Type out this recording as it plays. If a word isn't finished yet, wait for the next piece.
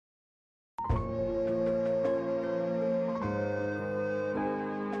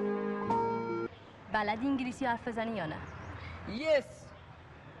بلدی انگلیسی حرف بزنی یا نه؟ یس.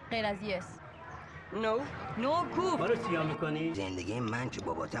 غیر از یس. نو کو. ما رو سیاه میکنی؟ زندگی من که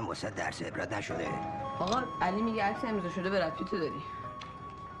باباتم واسه درس عبرت نشده. آقا علی میگه عکس امضا شده به رفیقت داری.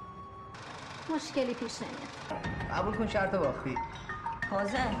 مشکلی پیش نمیاد. قبول کن شرط باختی.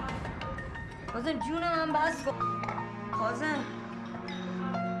 کاظم جون من بس کن. کاظم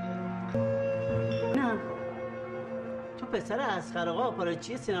نه تو پسر اصغر آقا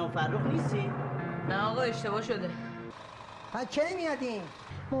آپاراچی سینما فرخ نیستی؟ نه آقا اشتباه شده. ها کی میادین؟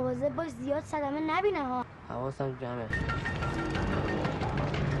 مواظب باش زیاد صدمه نبینه ها. حواسم جمعه.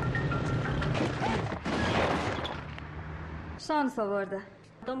 شانس آورده.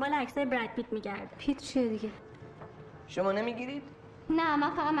 دنبال عکسای براد پیت میگرده. پیت چیه دیگه؟ شما نمیگیرید؟ نه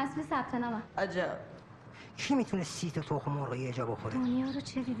من فقط مسئول ثبت نامم. عجب. کی میتونه 30 تا تخم مرغ یه جا بخوره؟ دنیا رو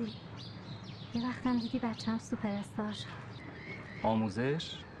چه دیدی؟ یه وقتم دیدی بچه‌م سوپر استار شد.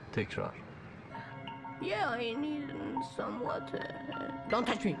 آموزش تکرار. Yeah, I need some water. Don't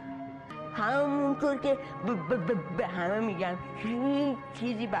touch me. همونطور که به همه میگم هیچ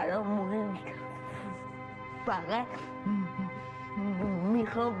چیزی برام مهم نیست. فقط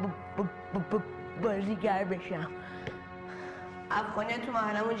میخوام بازیگر بشم. افغانی تو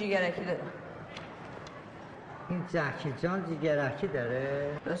محلمون جیگرکی داره. این زکی جان جیگرکی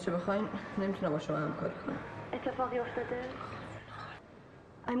داره؟ راست چه بخواین نمیتونم با شما همکاری کنم. اتفاقی افتاده؟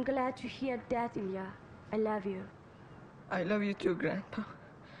 I'm glad to hear that, Ilya. I love you. I love you too, grandpa.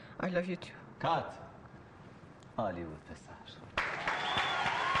 I love you too. کات. عالی بود پسر.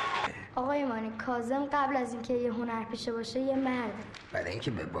 آقای مانی کاظم قبل از اینکه یه هنرپیشه باشه یه مرد. بعد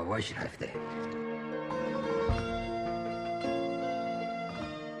اینکه به باباش رفته.